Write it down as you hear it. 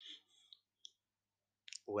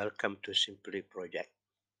Welcome to Simply Project.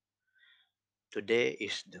 Today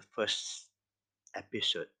is the first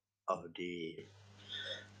episode of the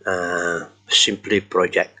Simply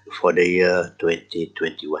Project for the year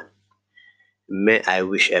 2021. May I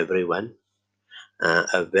wish everyone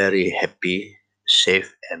a very happy,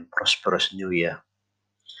 safe, and prosperous new year.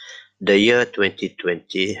 The year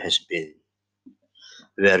 2020 has been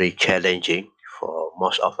very challenging for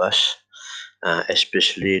most of us,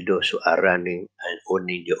 especially those who are running and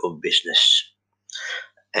owning their own business.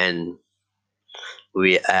 And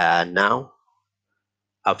we are now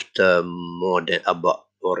after more than about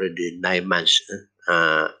already 9 months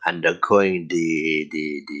undergoing the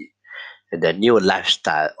new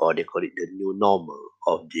lifestyle, or they call it the new normal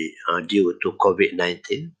of the due to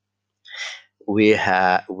COVID-19. We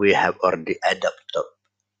have already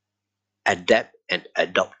adapt and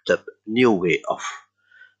adopted new way of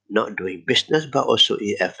not doing business, but also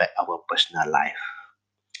it affect our personal life.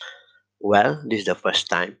 Well, this is the first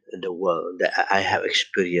time in the world that I have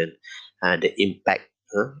experienced the impact,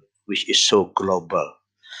 which is so global,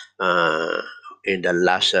 uh, in the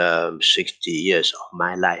last 60 years of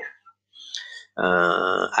my life.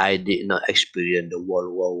 I did not experience the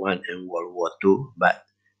World War One and World War Two, but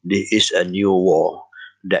this is a new war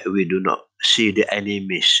that we do not see the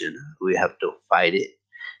enemies. We have to fight it.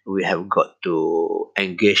 We have got to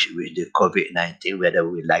engage with the COVID-19, whether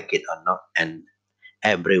we like it or not, and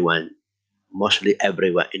everyone, mostly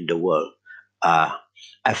everyone in the world, are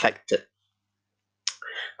affected.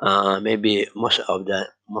 Maybe most of the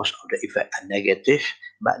effect are negative,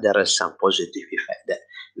 but there are some positive effect that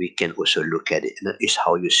we can also look at it. It's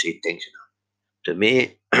how you see things. To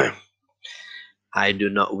me, I do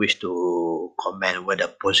not wish to comment whether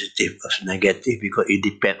positive or negative because it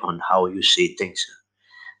depends on how you see things.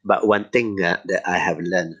 But one thing that I have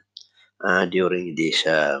learned during this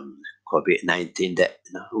COVID-19, that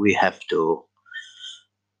we have to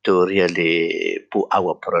really put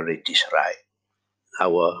our priorities right.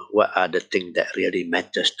 Our What are the things that really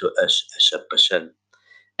matters to us as a person,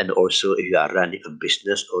 and also if you are running a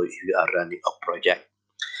business or if you are running a project.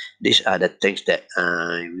 These are the things that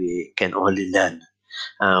we can only learn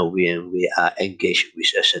when we are engaged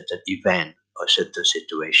with a certain event or certain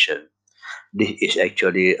situation. This is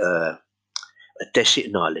actually a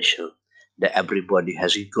tacit knowledge, that everybody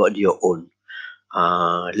has got your own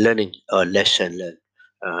learning or lesson learned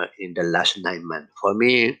in the last 9 months. For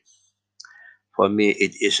me,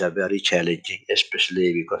 it is a very challenging,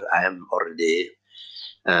 especially because I am already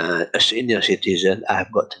a senior citizen. I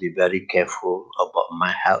have got to be very careful about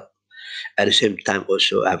my health. At the same time,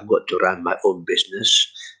 also, I've got to run my own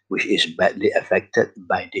business, which is badly affected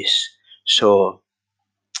by this. So,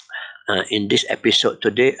 in this episode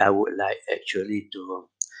today, I would like actually to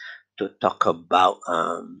talk about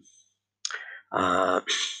uh,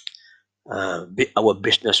 our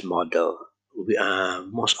business model.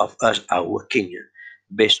 Most of us are working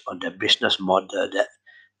based on the business model that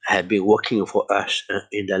have been working for us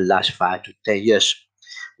in the last 5 to 10 years.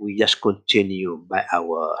 We just continue by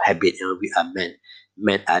our habit. We are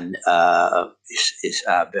men and is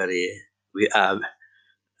very we are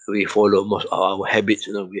we follow most of our habits,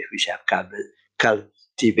 which have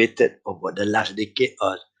cultivated over the last decade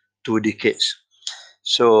or 2 decades.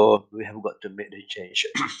 So we have got to make the change.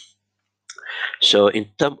 So in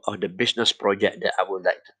terms of the business project that I would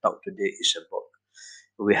like to talk today is about,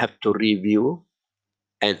 we have to review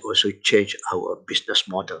and also change our business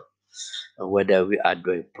model, whether we are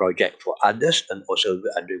doing project for others and also we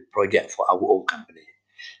are doing project for our own company.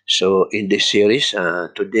 So in this series,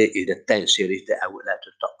 today is the 10th series that I would like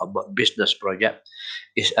to talk about business project.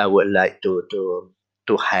 Is I would like to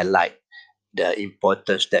highlight the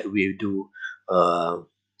importance that we do uh,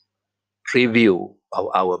 review of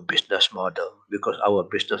our business model, because our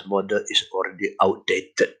business model is already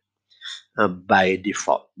outdated by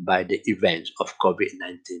default by the events of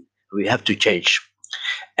COVID-19. We have to change,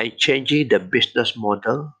 and changing the business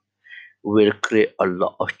model will create a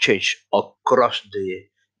lot of change across the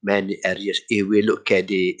many areas. If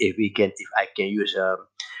I can use a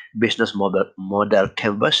business model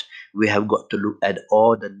canvas, we have got to look at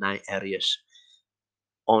all the 9 areas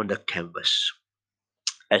on the canvas,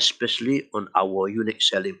 especially on our unique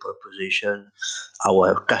selling proposition,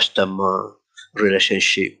 our customer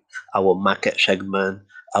relationship, our market segment,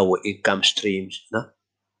 our income streams, no?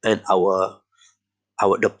 And our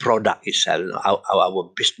the product itself,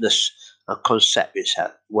 our business concept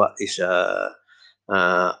itself. What is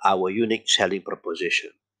our unique selling proposition?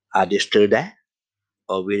 Are they still there,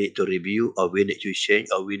 or we need to review, or we need to change,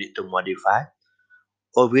 or we need to modify,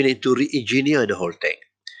 or we need to re-engineer the whole thing?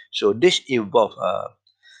 So this involves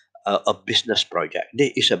a business project.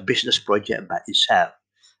 This is a business project by itself,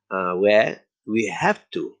 where we have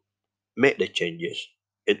to make the changes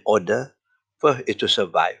in order for it to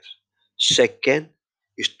survive. Second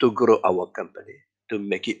is to grow our company to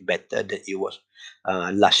make it better than it was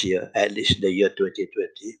last year, at least the year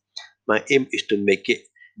 2020. My aim is to make it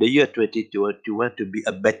the year 2021 to be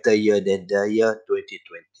a better year than the year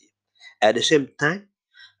 2020. At the same time,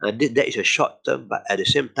 that is a short term, but at the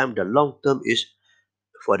same time, the long term is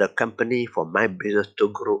for the company, for my business to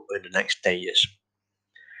grow in the next 10 years.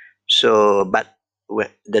 So, but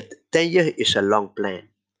the 10 year is a long plan.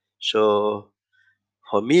 So,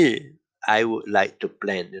 for me, I would like to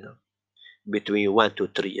plan, between 1 to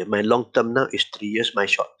 3 years. My long term now is 3 years, my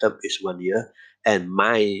short term is 1 year, and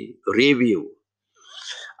my review,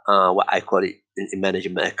 what I call it in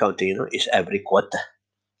management accounting, is every quarter.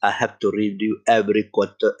 I have to review every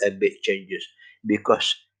quarter and make changes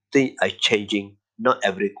because things are changing not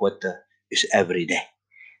every quarter, it's every day.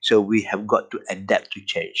 So we have got to adapt to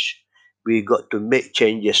change. We got to make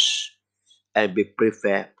changes and be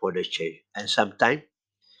prepared for the change. And sometimes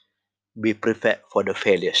be prepared for the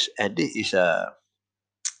failures. And this is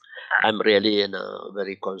I'm really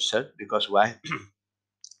very concerned because why?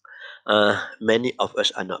 Many of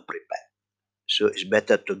us are not prepared. So it's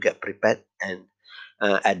better to get prepared. And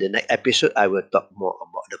at the next episode, I will talk more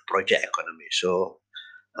about the project economy. So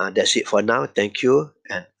that's it for now. Thank you.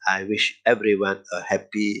 And I wish everyone a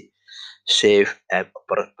happy, safe, and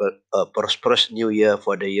prosperous new year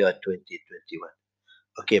for the year 2021.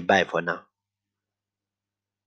 Okay, bye for now.